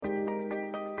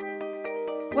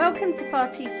Welcome to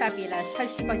Far Too Fabulous,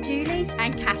 hosted by Julie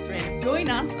and Catherine. Join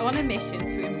us on a mission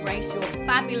to embrace your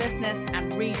fabulousness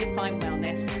and redefine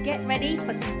wellness. Get ready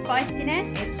for some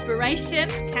feistiness, inspiration,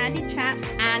 candid chats,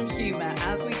 and humour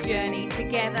as we journey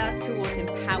together towards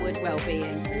empowered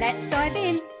well-being. Let's dive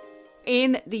in.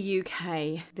 In the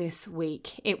UK this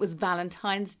week, it was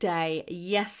Valentine's Day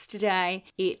yesterday.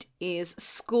 It is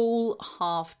school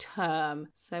half term.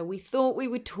 So we thought we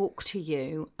would talk to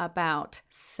you about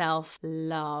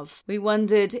self-love. We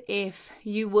wondered if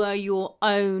you were your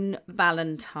own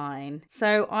Valentine.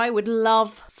 So I would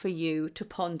love for you to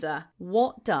ponder,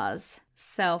 what does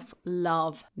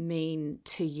self-love mean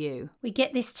to you? We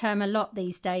get this term a lot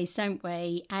these days, don't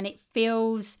we? And it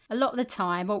feels a lot of the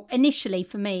time, well, initially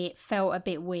for me, it felt a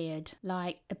bit weird,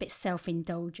 like a bit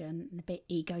self-indulgent and a bit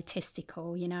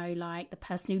egotistical, you know, like the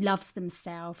person who loves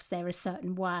themselves, they're a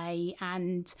certain way.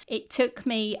 And it took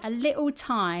me a little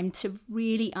time to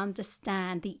really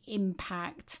understand the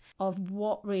impact of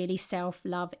what really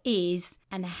self-love is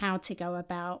and how to go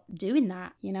about doing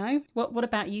that, you know? What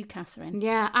about you, Catherine?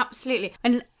 Yeah, absolutely.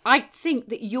 And I think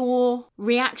that your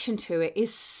reaction to it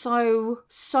is so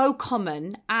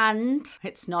common, and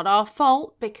it's not our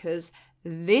fault because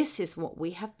this is what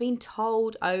we have been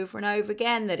told over and over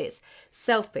again, that it's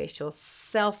selfish or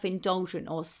self-indulgent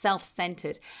or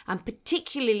self-centered. And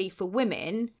particularly for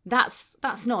women, that's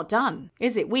not done,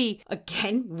 is it? We,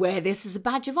 again, wear this as a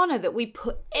badge of honor, that we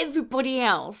put everybody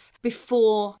else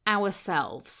before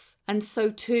ourselves. And so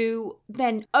to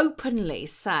then openly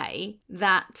say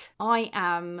that I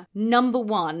am number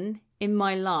one in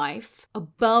my life,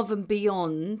 above and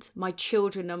beyond my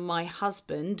children and my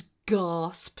husband,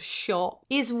 gasp, shock,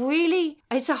 is really,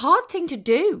 it's a hard thing to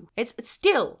do. It's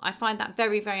still, I find that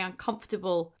very, very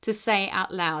uncomfortable to say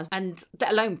out loud, and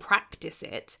let alone practice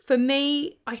it. For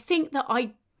me, I think that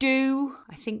I do,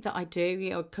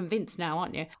 you're convinced now,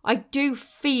 aren't you? I do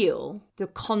feel the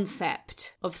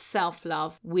concept of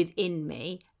self-love within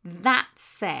me. That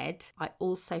said, I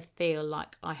also feel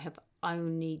like I have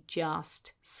only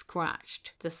just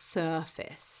scratched the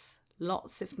surface.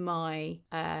 Lots of my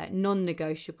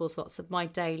non-negotiables, lots of my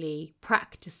daily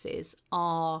practices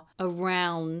are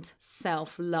around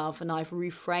self-love, and I've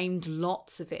reframed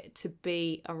lots of it to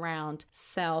be around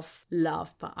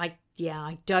self-love. But I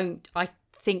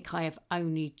think I have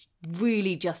only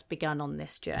really just begun on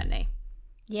this journey.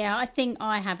 Yeah, I think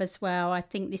I have as well. I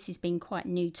think this has been quite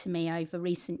new to me over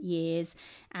recent years.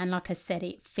 And like I said,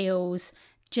 it feels,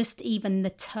 just even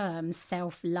the term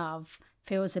self-love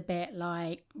feels a bit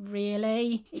like,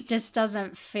 really? It just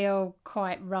doesn't feel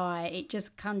quite right. It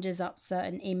just conjures up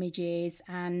certain images.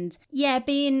 And yeah,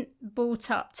 being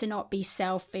brought up to not be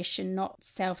selfish and not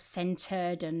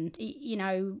self-centered, and, you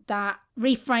know, that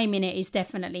reframing it is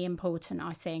definitely important,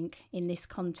 I think, in this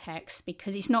context,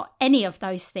 because it's not any of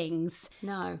those things.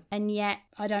 No. And yet,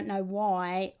 I don't know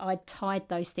why I tied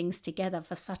those things together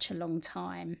for such a long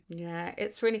time. Yeah,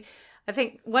 it's really, I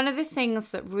think one of the things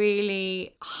that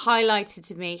really highlighted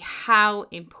to me how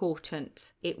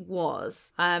important it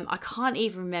was, I can't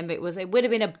even remember, it would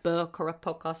have been a book or a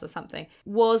podcast or something,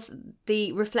 was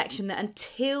the reflection that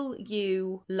until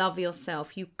you love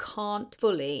yourself, you can't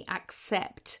fully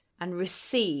accept and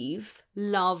receive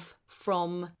love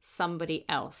from somebody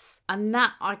else. And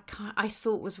that I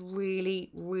thought was really,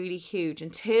 really huge.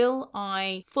 Until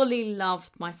I fully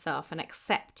loved myself and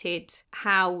accepted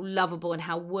how lovable and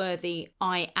how worthy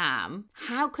I am,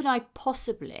 how could I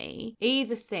possibly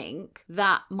either think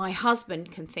that my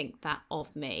husband can think that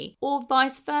of me, or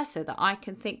vice versa, that I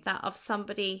can think that of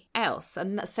somebody else?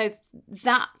 And so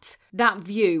that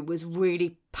view was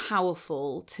really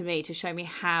powerful to me, to show me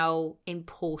how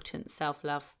important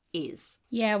self-love is.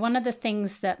 Yeah, one of the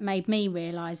things that made me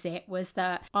realise it was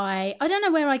that I don't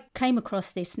know where I came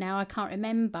across this now, I can't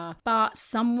remember, but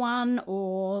someone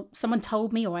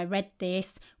told me, or I read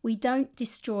this, we don't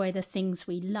destroy the things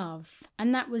we love.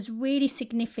 And that was really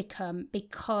significant,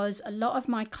 because a lot of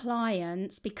my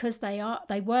clients, because they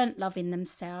weren't loving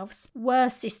themselves, were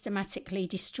systematically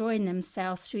destroying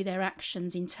themselves through their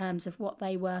actions in terms of what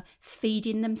they were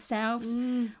feeding themselves,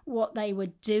 what they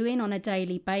were doing on a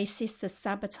daily basis, the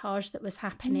sabotage that was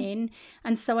happening.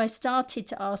 And so I started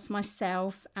to ask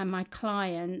myself and my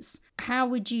clients, how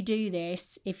would you do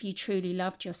this if you truly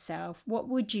loved yourself? What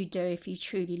would you do if you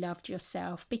truly loved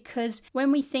yourself? Because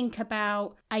when we think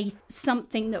about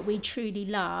something that we truly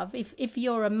love, if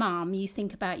you're a mum, you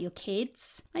think about your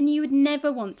kids, and you would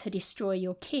never want to destroy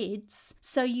your kids.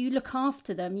 So you look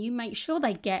after them, you make sure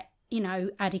they get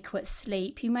adequate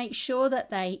sleep. You make sure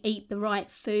that they eat the right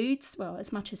foods, well,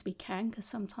 as much as we can, because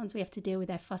sometimes we have to deal with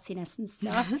their fussiness and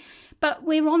stuff. But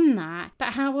we're on that.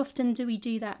 But how often do we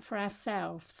do that for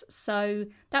ourselves? So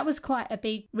that was quite a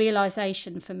big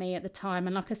realization for me at the time.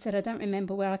 And like I said, I don't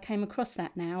remember where I came across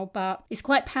that now, but it's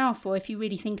quite powerful if you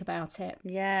really think about it.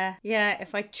 Yeah.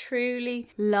 If I truly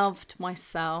loved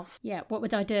myself. Yeah, what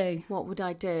would I do? What would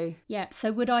I do? Yeah,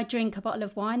 so would I drink a bottle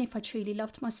of wine if I truly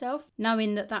loved myself,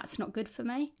 knowing that that's not good for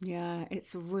me? Yeah,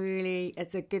 it's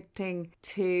a good thing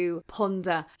to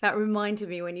ponder. That reminded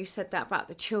me when you said that about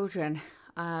the children.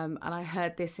 And I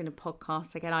heard this in a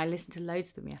podcast. Again, I listened to loads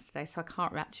of them yesterday, so I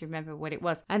can't actually remember what it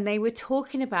was. And they were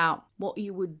talking about what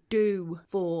you would do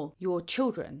for your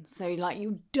children. So like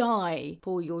you die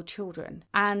for your children.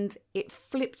 And it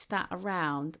flipped that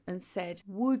around and said,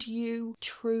 would you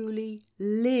truly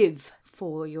live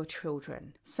for your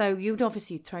children? So you'd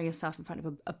obviously throw yourself in front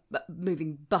of a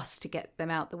moving bus to get them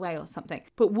out the way or something.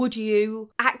 But would you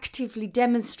actively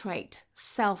demonstrate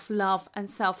self-love and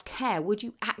self-care? Would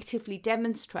you actively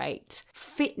demonstrate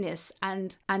fitness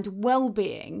and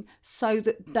well-being so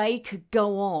that they could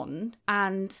go on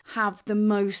and have the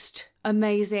most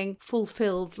amazing,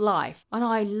 fulfilled life? And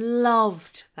I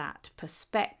loved that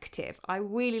perspective. I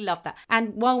really love that.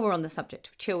 And while we're on the subject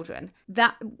of children,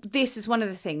 this is one of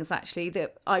the things actually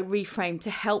that I reframed to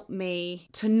help me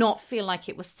to not feel like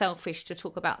it was selfish to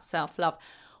talk about self-love,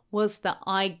 was that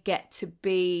I get to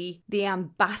be the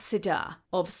ambassador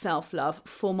of self-love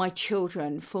for my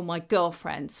children, for my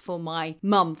girlfriends, for my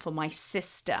mum, for my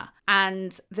sister,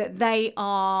 and that they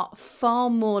are far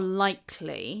more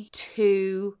likely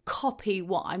to copy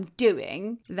what I'm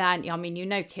doing than,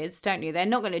 kids, don't you? They're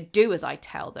not going to do as I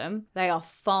tell them. They are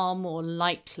far more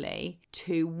likely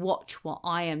to watch what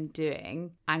I am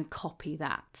doing and copy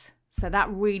that. So that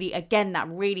really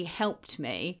helped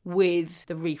me with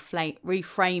the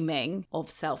reframing of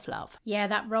self-love. Yeah,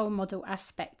 that role model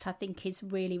aspect I think is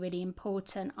really, really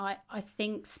important. I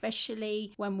think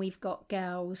especially when we've got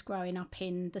girls growing up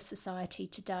in the society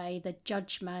today, the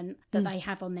judgment that they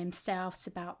have on themselves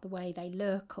about the way they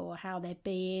look or how they're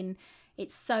being,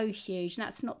 it's so huge. And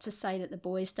that's not to say that the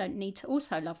boys don't need to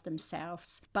also love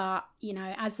themselves. But,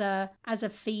 as a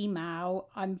female,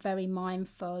 I'm very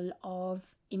mindful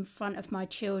of, in front of my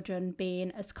children,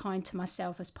 being as kind to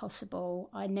myself as possible.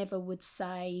 I never would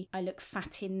say I look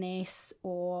fat in this,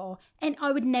 and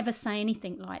I would never say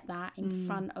anything like that in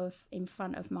front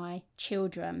of my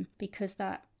children, because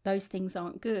those things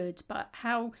aren't good. But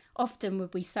how often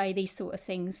would we say these sort of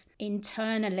things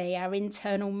internally, our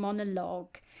internal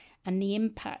monologue, and the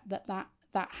impact that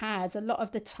has? A lot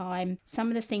of the time, some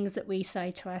of the things that we say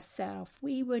to ourselves,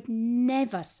 we would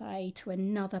never say to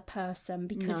another person,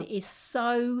 because it is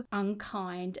so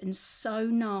unkind and so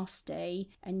nasty.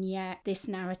 And yet this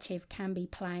narrative can be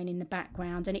playing in the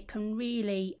background, and it can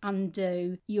really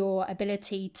undo your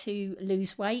ability to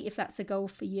lose weight if that's a goal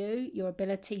for you, your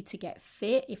ability to get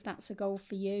fit if that's a goal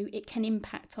for you. It can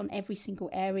impact on every single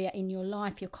area in your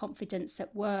life, your confidence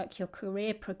at work, your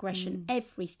career progression,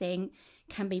 everything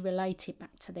can be related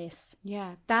back to this.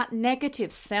 Yeah, that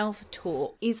negative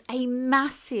self-talk is a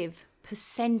massive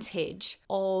percentage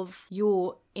of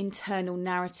your internal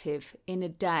narrative in a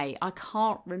day. I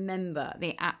can't remember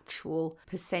the actual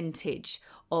percentage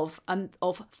of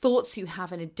thoughts you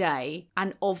have in a day,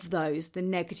 and of those, the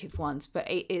negative ones, but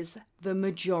it is the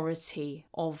majority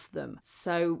of them.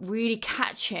 So really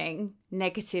catching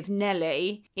negative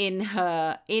Nelly in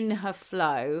her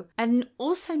flow, and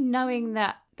also knowing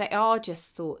that they are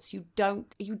just thoughts. You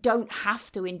don't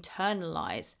have to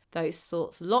internalize those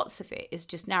thoughts. Lots of it is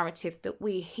just narrative that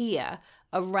we hear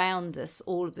around us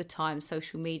all of the time,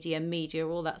 social media,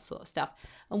 all that sort of stuff,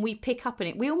 and we pick up on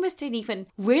it. We almost didn't even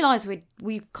realize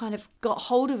we kind of got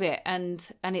hold of it,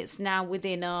 and it's now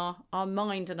within our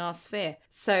mind and our sphere.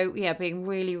 So yeah, being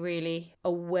really, really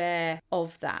aware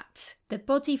of that. The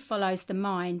body follows the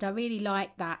mind. I really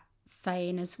like that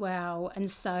saying as well. And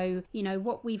so,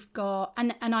 what we've got,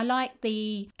 and I like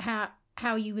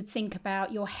how you would think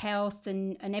about your health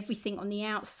and everything on the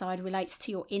outside relates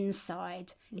to your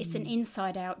inside. It's an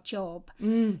inside out job.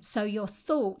 So your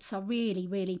thoughts are really,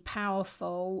 really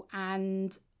powerful,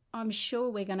 and I'm sure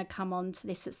we're going to come on to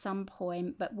this at some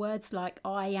point, but words like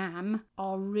I am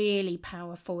are really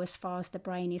powerful as far as the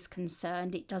brain is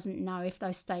concerned. It doesn't know if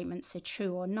those statements are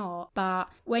true or not. But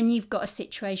when you've got a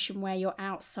situation where your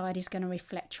outside is going to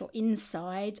reflect your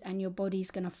inside and your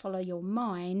body's going to follow your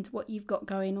mind, what you've got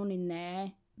going on in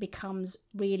there becomes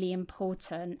really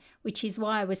important, which is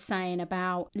why I was saying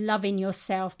about loving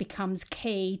yourself becomes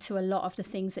key to a lot of the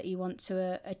things that you want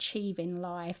to achieve in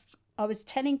life. I was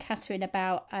telling Catherine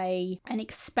about an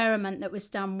experiment that was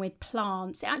done with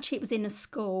plants. Actually, it was in a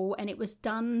school, and it was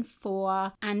done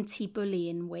for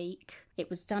Anti-Bullying Week. It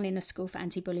was done in a school for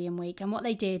Anti-Bullying Week. And what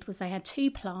they did was they had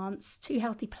two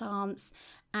healthy plants,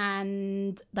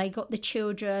 and they got the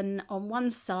children on one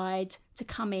side to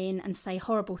come in and say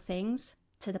horrible things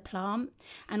to the plant.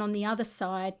 And on the other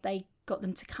side, they got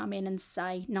them to come in and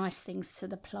say nice things to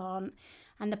the plant.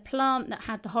 And the plant that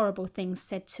had the horrible things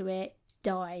said to it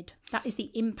died. That is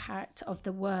the impact of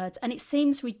the words. And it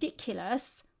seems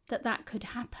ridiculous that could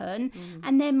happen.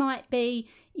 And there might be,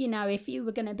 if you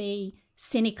were going to be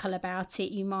cynical about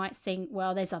it, you might think,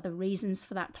 well, there's other reasons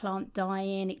for that plant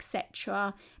dying,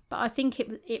 etc. But I think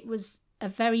it was a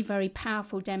very, very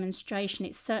powerful demonstration.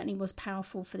 It certainly was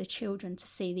powerful for the children to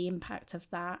see the impact of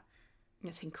that.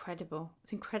 It's incredible.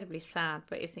 It's incredibly sad,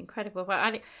 but it's incredible. But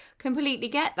I completely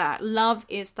get that. Love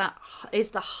is the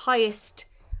highest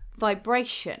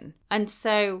vibration. And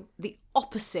so the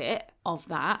opposite of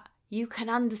that, you can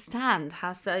understand,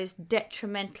 has those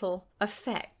detrimental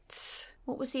effects.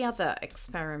 What was the other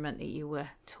experiment that you were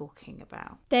talking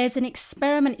about? There's an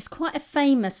experiment, it's quite a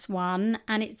famous one,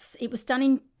 and it was done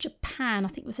in Japan. I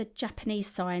think it was a Japanese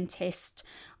scientist.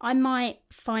 I might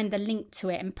find the link to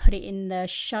it and put it in the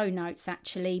show notes,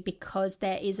 actually, because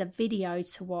there is a video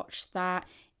to watch that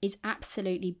is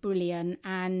absolutely brilliant.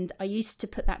 And I used to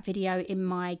put that video in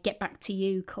my Get Back to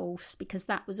You course, because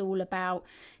that was all about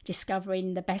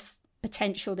discovering the best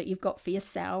potential that you've got for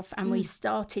yourself. And we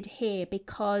started here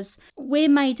because we're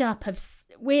made up of,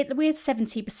 we're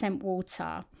 70%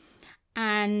 water,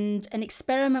 and an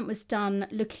experiment was done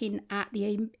looking at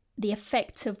the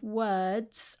effect of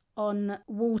words on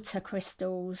water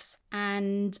crystals,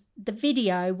 and the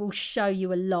video will show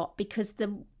you a lot, because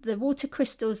the water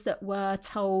crystals that were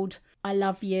told I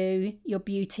love you, you're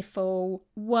beautiful,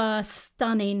 were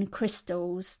stunning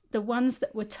crystals. The ones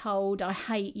that were told I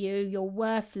hate you, you're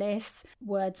worthless,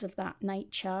 words of that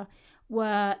nature,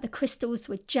 the crystals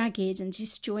were jagged and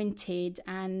disjointed.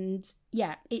 And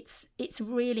yeah, it's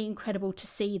really incredible to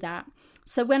see that.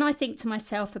 So when I think to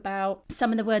myself about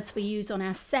some of the words we use on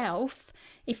ourselves,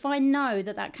 if I know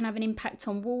that can have an impact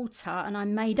on water, and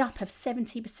I'm made up of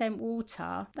 70%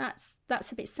 water, that's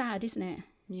a bit sad, isn't it?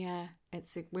 Yeah,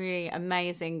 it's a really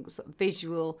amazing sort of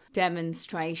visual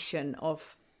demonstration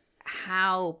of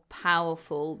how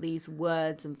powerful these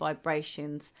words and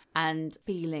vibrations and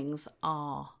feelings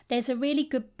are. There's a really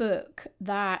good book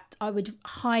that I would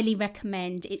highly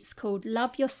recommend. It's called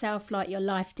Love Yourself Like Your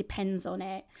Life Depends on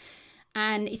It.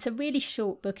 And it's a really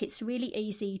short book. It's really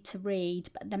easy to read,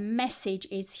 but the message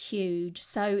is huge.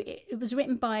 So it was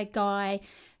written by a guy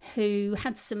who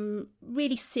had some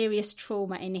really serious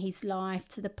trauma in his life,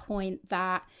 to the point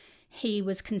that he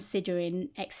was considering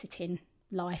exiting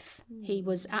life. He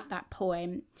was at that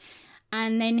point.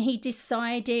 And then he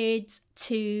decided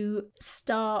to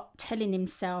start telling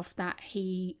himself that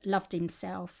he loved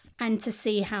himself, and to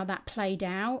see how that played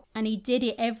out. And he did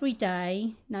it every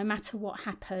day, no matter what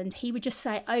happened. He would just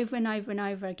say over and over and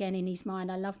over again in his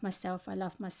mind, I love myself, I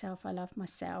love myself, I love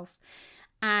myself.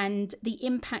 And the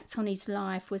impact on his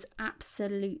life was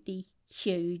absolutely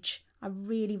huge. I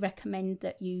really recommend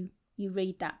that you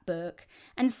read that book.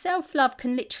 And self-love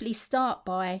can literally start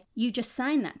by you just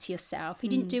saying that to yourself. He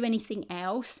didn't do anything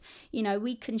else.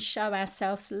 We can show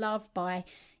ourselves love by,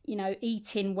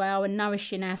 eating well and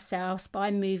nourishing ourselves, by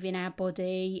moving our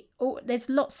body. There's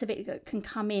lots of it that can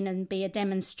come in and be a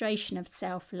demonstration of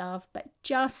self-love. But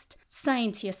just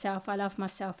saying to yourself, I love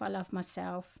myself, I love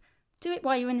myself. Do it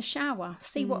while you're in the shower.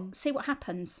 See what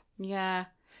happens. Yeah.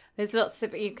 There's lots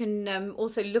of, you can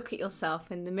also look at yourself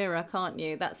in the mirror, can't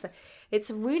you? It's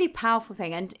a really powerful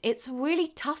thing, and it's a really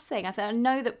tough thing. I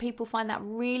know that people find that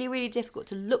really, really difficult,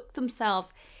 to look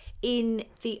themselves in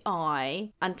the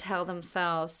eye and tell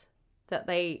themselves that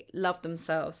they love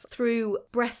themselves. Through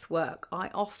breath work, I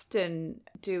often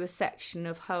do a section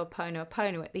of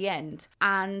Ho'oponopono at the end,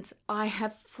 and I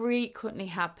have frequently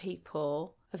had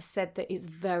people have said that it's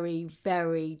very,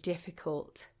 very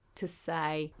difficult to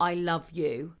say I love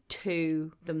you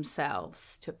to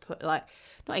themselves, to put, like,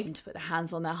 not even to put their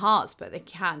hands on their hearts, but they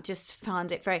can just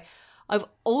find it very. I've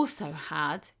also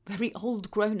had very old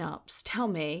grown-ups tell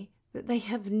me that they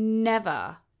have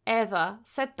never ever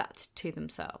said that to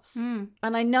themselves. And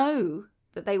I know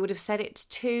that they would have said it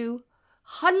to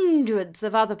hundreds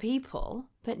of other people,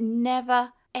 but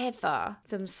never ever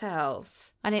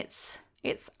themselves. And it's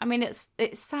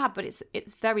sad, but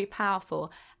it's very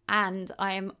powerful. And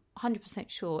I am 100%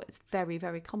 sure it's very,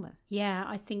 very common. Yeah,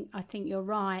 I think you're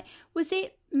right. Was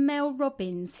it Mel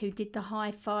Robbins who did the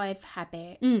high five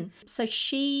habit? So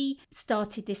she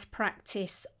started this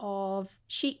practice of,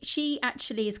 she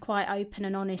actually is quite open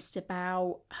and honest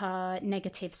about her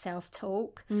negative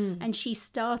self-talk, and she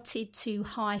started to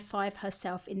high five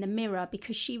herself in the mirror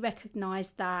because she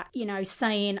recognised that, you know,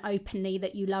 saying openly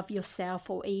that you love yourself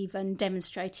or even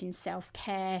demonstrating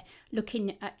self-care,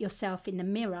 looking at yourself in the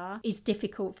mirror is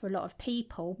difficult for a lot of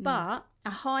people, but a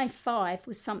high five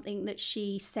was something that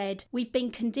she said, we've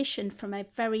been conditioned from a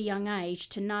very young age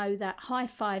to know that high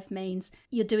five means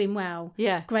you're doing well.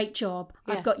 Yeah. Great job.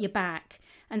 Yeah. I've got your back.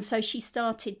 And so she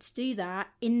started to do that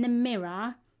in the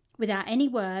mirror without any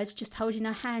words, just holding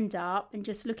her hand up and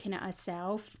just looking at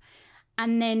herself.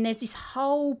 And then there's this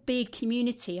whole big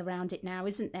community around it now,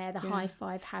 isn't there? The high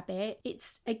five habit.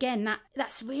 It's, again,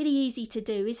 that's really easy to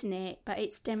do, isn't it? But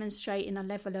it's demonstrating a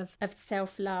level of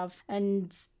self-love.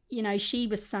 And, you know, she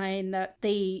was saying that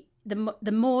the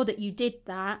more that you did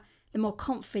that, the more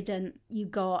confident you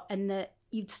got, and that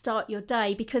you'd start your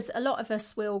day, because a lot of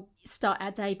us will start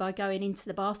our day by going into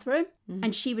the bathroom.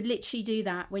 And she would literally do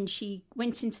that. When she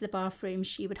went into the bathroom,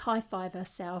 she would high five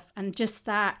herself, and just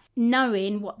that,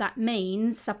 knowing what that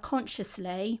means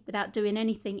subconsciously without doing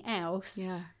anything else,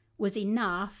 was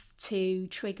enough to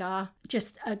trigger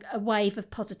just a wave of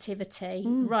positivity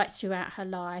right throughout her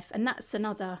life. And that's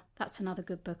another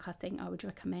good book I think I would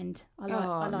recommend. I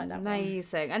like that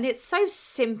amazing one. And it's so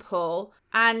simple,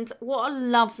 and what a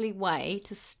lovely way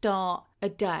to start a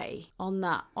day on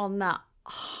that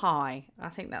high. I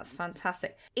think that's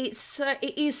fantastic. It's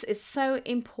so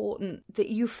important that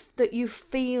you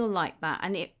feel like that,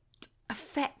 and it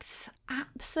affects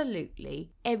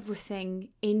absolutely everything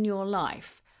in your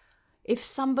life. If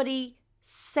somebody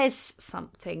says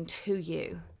something to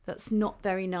you that's not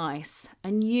very nice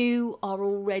and you are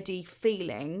already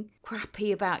feeling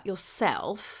crappy about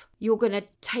yourself, you're going to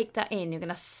take that in, you're going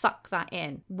to suck that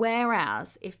in.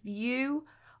 Whereas if you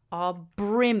are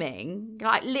brimming,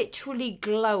 like literally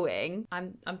glowing.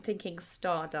 I'm thinking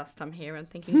Stardust. I'm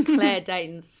thinking Claire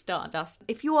Danes Stardust.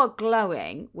 If you are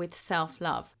glowing with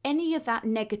self-love, any of that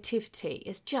negativity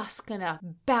is just gonna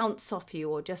bounce off you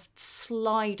or just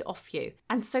slide off you.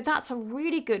 And so that's a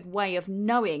really good way of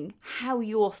knowing how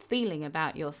you're feeling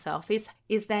about yourself is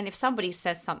then if somebody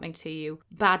says something to you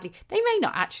badly, they may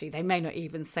not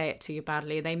even say it to you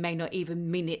badly, they may not even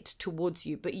mean it towards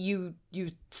you, but you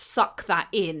suck that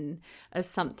in as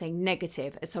something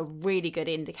negative. It's a really good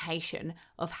indication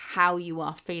of how you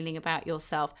are feeling about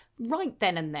yourself right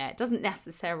then and there. It doesn't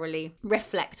necessarily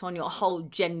reflect on your whole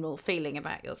general feeling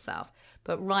about yourself,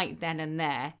 but right then and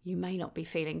there, you may not be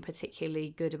feeling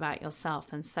particularly good about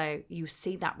yourself. And so you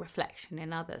see that reflection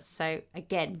in others. So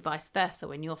again, vice versa,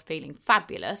 when you're feeling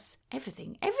fabulous,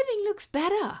 everything looks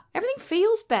better. Everything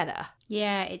feels better.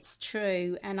 Yeah, it's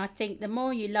true. And I think the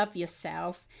more you love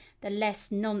yourself, the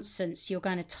less nonsense you're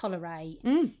going to tolerate.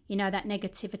 You know, that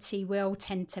negativity will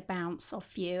tend to bounce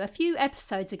off you. A few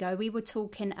episodes ago, we were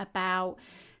talking about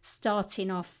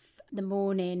starting off the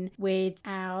morning with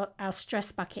our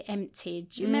stress bucket emptied.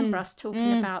 Do you remember us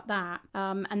talking about that?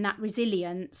 And that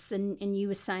resilience, and you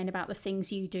were saying about the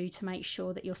things you do to make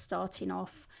sure that you're starting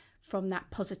off from that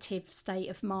positive state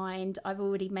of mind. I've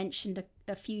already mentioned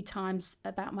a few times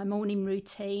about my morning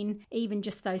routine, even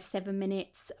just those 7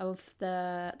 minutes of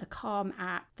the Calm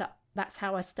app, that's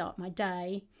how I start my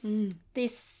day.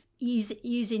 This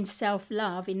using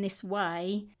self-love in this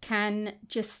way can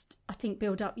just, I think,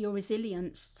 build up your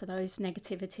resilience to those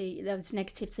negative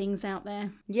things out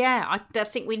there. Yeah, I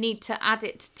think we need to add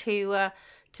it to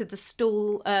the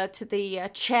stool, to the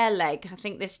chair leg. I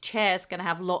think this chair is going to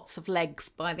have lots of legs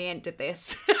by the end of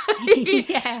this.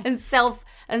 Yeah. And self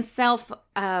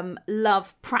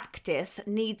love practice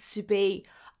needs to be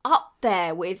up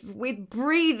there with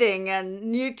breathing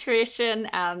and nutrition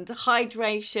and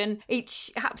hydration. It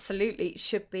absolutely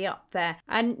should be up there.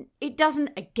 And it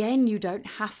doesn't, again, you don't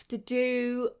have to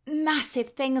do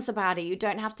massive things about it. You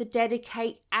don't have to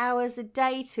dedicate hours a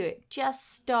day to it.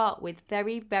 Just start with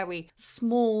very, very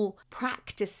small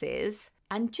practices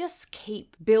and just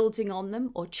keep building on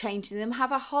them or changing them.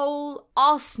 Have a whole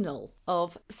arsenal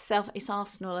of is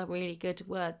arsenal a really good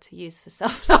word to use for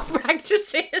self-love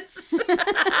practices?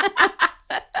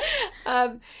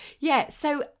 Yeah,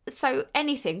 so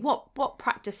anything. What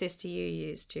practices do you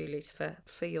use, Julie,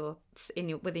 for your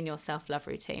within your self-love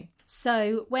routine?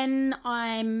 So when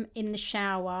I'm in the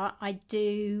shower, I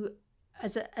do,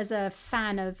 as a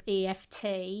fan of EFT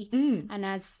and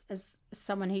as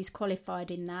someone who's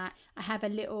qualified in that, I have a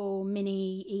little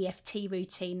mini EFT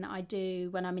routine that I do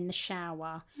when I'm in the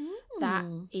shower that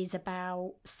is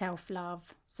about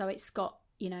self-love. So it's got,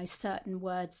 certain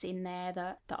words in there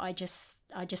that I just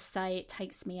say. It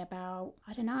takes me about,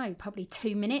 I don't know, probably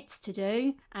 2 minutes to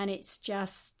do, and it's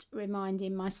just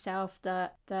reminding myself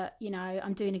that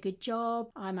I'm doing a good job,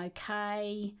 I'm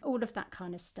okay, all of that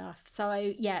kind of stuff.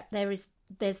 So yeah,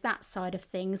 there's that side of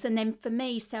things. And then for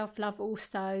me, self-love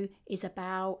also is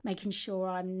about making sure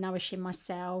I'm nourishing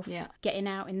myself, getting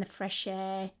out in the fresh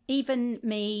air. Even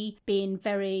me being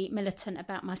very militant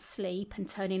about my sleep and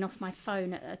turning off my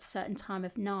phone at a certain time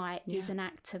of night is an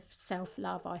act of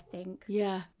self-love, I think.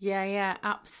 Yeah,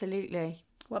 absolutely.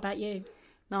 What about you?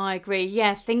 No, I agree.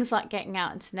 Yeah, things like getting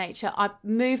out into nature.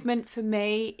 Movement for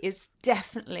me is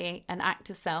definitely an act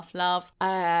of self-love.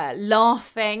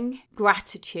 Laughing,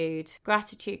 gratitude.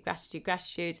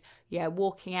 Yeah,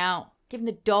 walking out, giving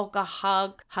the dog a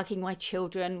hug, hugging my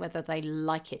children, whether they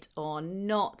like it or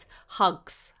not.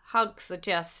 Hugs are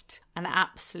just an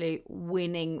absolute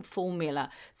winning formula.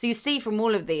 So you see from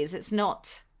all of these,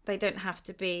 they don't have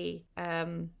to be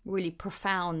really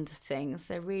profound things.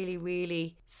 They're really,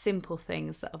 really simple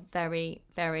things that are very,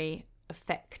 very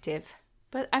effective.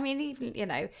 But I mean,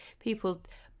 even, people,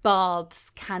 baths,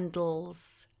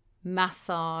 candles,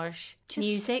 massage.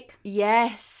 Music.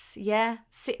 Yes, yeah.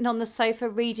 Sitting on the sofa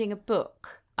reading a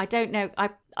book. I don't know.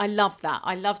 I love that.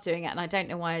 I love doing it, and I don't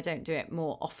know why I don't do it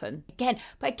more often. Again,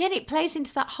 it plays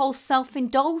into that whole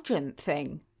self-indulgent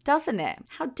thing, doesn't it?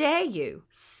 How dare you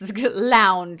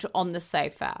lounge on the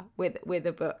sofa with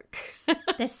a book?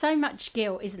 There's so much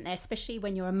guilt, isn't there? Especially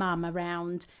when you're a mum,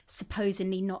 around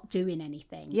supposedly not doing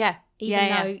anything. Yeah. Even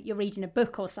though you're reading a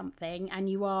book or something, and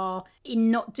you are,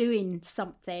 in not doing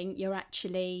something, you're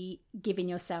actually giving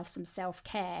yourself some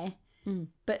self-care.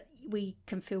 But we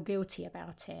can feel guilty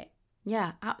about it.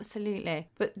 Yeah, absolutely.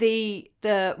 But the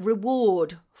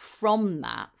reward from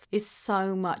that is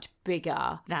so much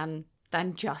bigger than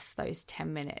just those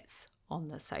 10 minutes on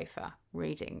the sofa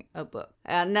reading a book.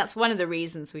 And that's one of the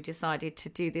reasons we decided to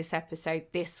do this episode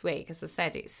this week. As I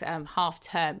said, it's half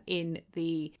term in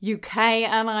the UK,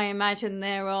 and I imagine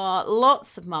there are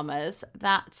lots of mamas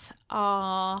that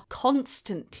are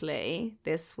constantly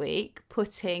this week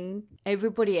putting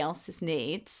everybody else's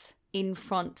needs in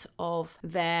front of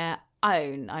their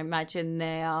own. I imagine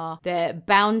their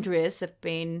boundaries have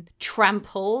been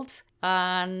trampled,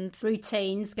 and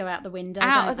routines go out the window.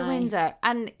 Window,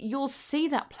 and you'll see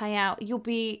that play out. You'll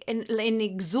be in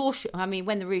exhaustion. I mean,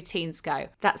 when the routines go,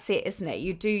 that's it, isn't it?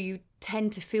 You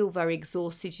tend to feel very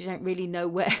exhausted. You don't really know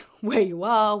where you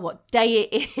are, what day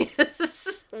it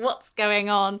is, what's going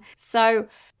on. So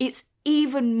it's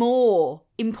even more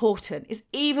important. It's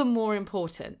even more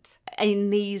important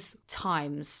in these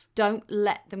times. Don't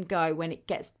let them go when it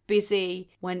gets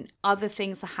busy, when other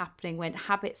things are happening, when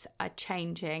habits are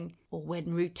changing, or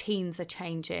when routines are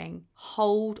changing.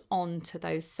 Hold on to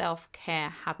those self-care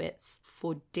habits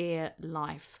for dear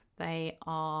life. They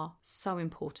are so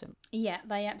important. Yeah,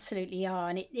 they absolutely are,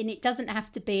 and it doesn't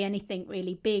have to be anything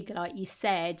really big, like you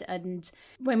said. And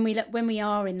when we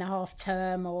are in the half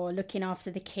term or looking after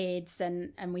the kids,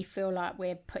 and we feel like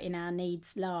we're putting our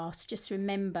needs last, just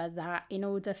remember that in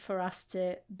order for us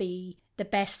to be the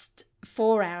best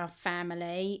for our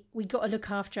family, we got to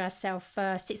look after ourselves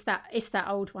first. It's that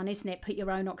old one, isn't it? Put your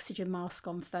own oxygen mask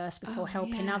on first before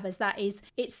helping others.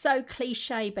 It's so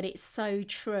cliche, but it's so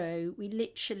true. We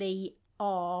literally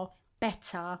are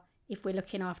better if we're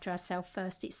looking after ourselves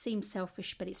first. It seems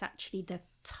selfish, but it's actually the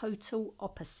total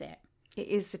opposite. It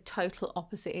is the total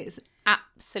opposite. It is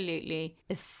absolutely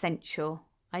essential.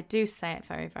 I do say it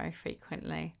very, very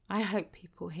frequently. I hope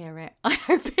people hear it. I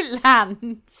hope it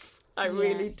lands. I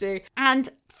really do. And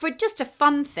for just a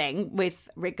fun thing with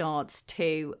regards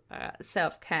to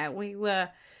self-care,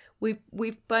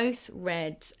 we've both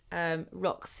read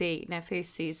Roxie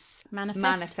Nafusi's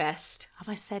Manifest. Have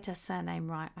I said her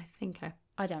surname right? I think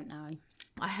I don't know.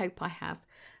 I hope I have.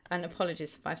 And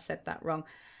apologies if I've said that wrong.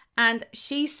 And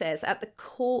she says, at the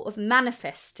core of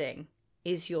manifesting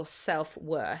is your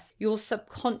self-worth, your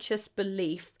subconscious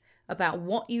belief about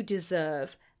what you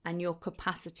deserve, and your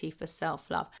capacity for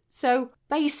self-love. So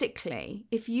basically,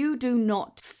 if you do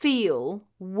not feel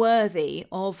worthy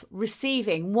of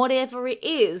receiving whatever it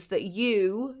is that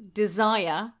you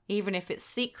desire, even if it's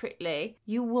secretly,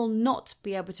 you will not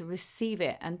be able to receive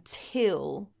it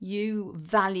until you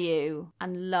value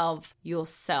and love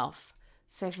yourself.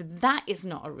 So if that is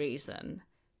not a reason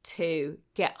to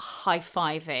get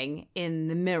high-fiving in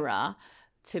the mirror,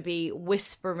 to be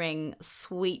whispering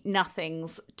sweet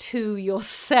nothings to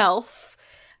yourself,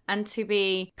 and to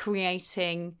be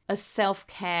creating a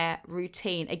self-care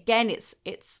routine. Again,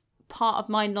 it's part of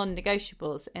my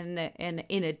non-negotiables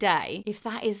in a day. If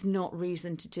that is not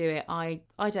reason to do it, I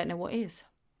don't know what is.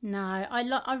 No,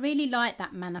 I really like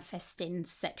that manifesting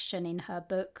section in her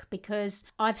book, because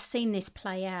I've seen this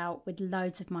play out with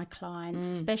loads of my clients,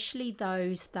 especially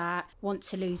those that want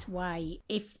to lose weight.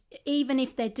 Even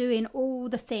if they're doing all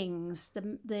the things,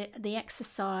 the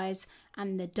exercise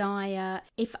and the diet,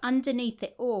 if underneath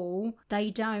it all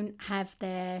they don't have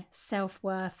their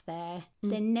self-worth there,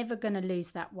 they're never going to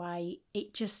lose that weight.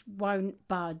 It just won't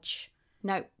budge.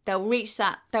 No, they'll reach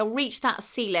that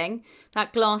ceiling,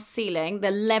 that glass ceiling, the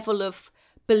level of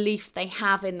belief they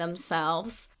have in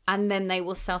themselves, and then they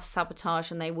will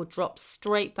self-sabotage and they will drop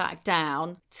straight back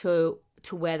down to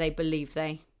where they believe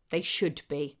they should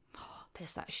be. Oh,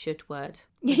 there's that should word.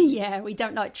 Yeah, we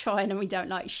don't like trying and we don't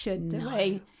like should, do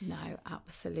we? No,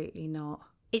 absolutely not.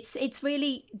 It's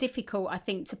really difficult, I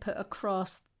think, to put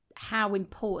across how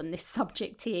important this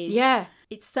subject is. Yeah.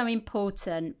 It's so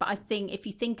important. But I think if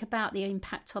you think about the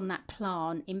impact on that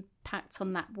plant, impact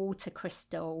on that water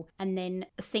crystal, and then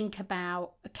think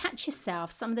about, catch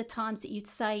yourself some of the times that you'd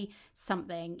say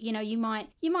something, you know, you might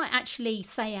actually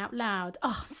say out loud,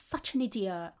 oh, such an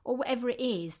idiot, or whatever it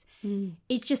is.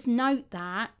 Is just note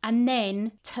that and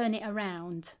then turn it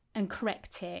around and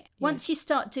correct it. Once you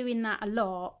start doing that a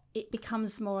lot, it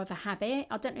becomes more of a habit.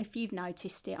 I don't know if you've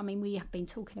noticed it. I mean, we have been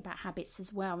talking about habits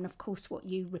as well. And of course, what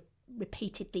you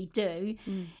repeatedly do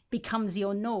becomes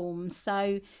your norm.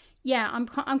 So, yeah,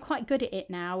 I'm quite good at it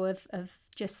now of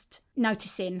just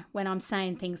noticing when I'm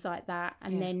saying things like that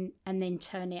and then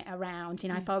turn it around. You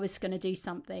know, if I was going to do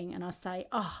something and I say,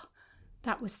 oh,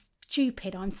 that was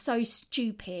stupid. I'm so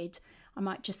stupid. I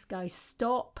might just go,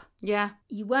 stop. Yeah.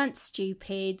 You weren't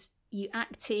stupid. You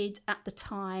acted at the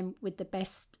time with the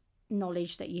best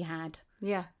knowledge that you had.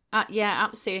 Yeah. Yeah,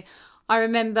 absolutely. I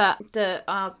remember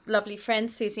our lovely friend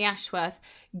Susie Ashworth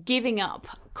giving up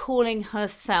calling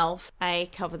herself a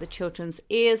cover the children's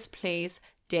ears, please,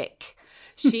 dick.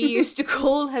 She used to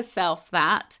call herself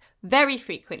that very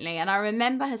frequently. And I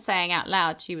remember her saying out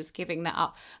loud she was giving that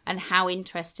up, and how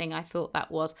interesting I thought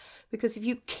that was. Because if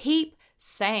you keep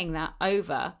saying that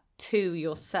over to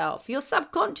yourself, your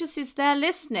subconscious is there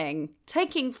listening,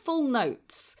 taking full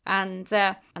notes, and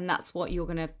that's what you're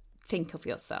going to think of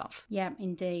yourself. Yeah,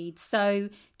 indeed. So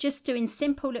just doing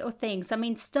simple little things. I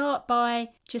mean, start by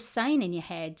just saying in your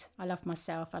head, I love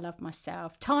myself, I love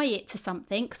myself. Tie it to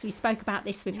something, because we spoke about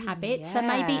this with habits. So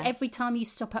maybe every time you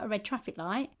stop at a red traffic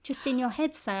light, just in your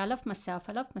head say, I love myself,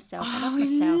 I love myself, I love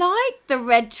myself. I like the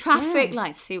red traffic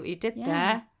light. See what you did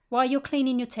there. While you're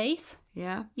cleaning your teeth.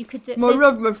 Yeah. You could do I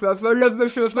love myself, I love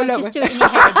myself, I love just do it in your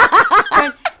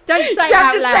head. Don't say it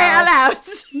out loud. You have to say it out loud.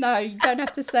 No, you don't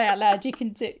have to say it out loud. You can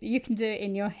do it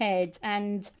in your head.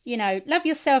 And, you know, love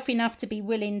yourself enough to be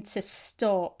willing to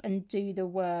stop and do the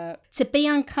work. To be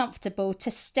uncomfortable, to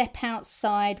step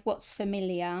outside what's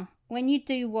familiar. When you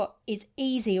do what is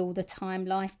easy all the time,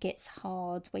 life gets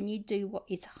hard. When you do what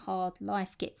is hard,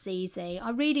 life gets easy. I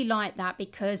really like that,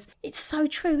 because it's so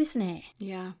true, isn't it?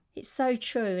 Yeah. It's so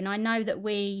true. And I know that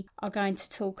we are going to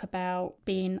talk about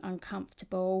being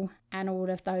uncomfortable and all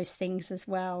of those things as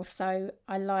well. So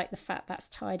I like the fact that's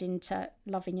tied into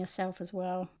loving yourself as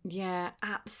well. Yeah,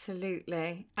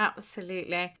 absolutely.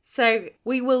 Absolutely. So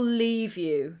we will leave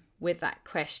you with that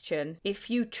question. If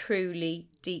you truly,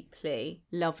 deeply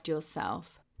loved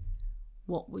yourself,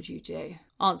 what would you do?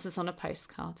 Answers on a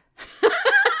postcard.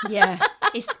 Yeah,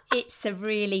 it's a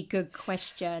really good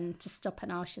question to stop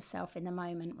and ask yourself in the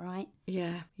moment, right?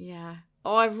 Yeah, yeah.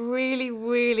 Oh, I've really,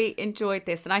 really enjoyed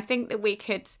this. And I think that we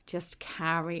could just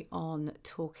carry on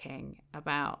talking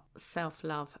about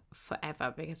self-love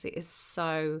forever, because it is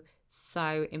so,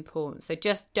 so important. So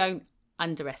just don't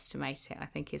underestimate it, I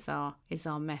think is our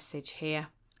message here.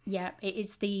 Yeah, it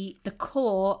is the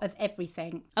core of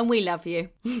everything. And we love you.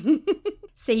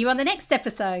 See you on the next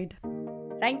episode.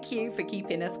 Thank you for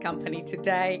keeping us company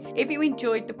today. If you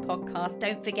enjoyed the podcast,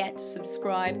 don't forget to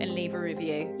subscribe and leave a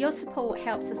review. Your support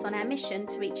helps us on our mission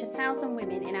to reach 1,000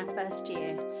 women in our first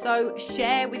year. So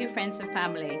share with your friends and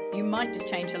family. You might just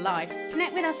change your life.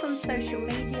 Connect with us on social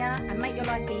media and make your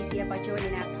life easier by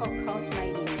joining our podcast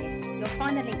mailing list. You'll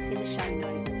find the links in the show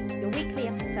notes. Your weekly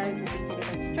episode will be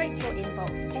delivered straight to your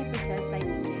inbox every Thursday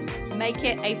morning. Make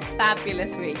it a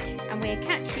fabulous week. And we'll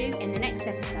catch you in the next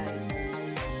episode.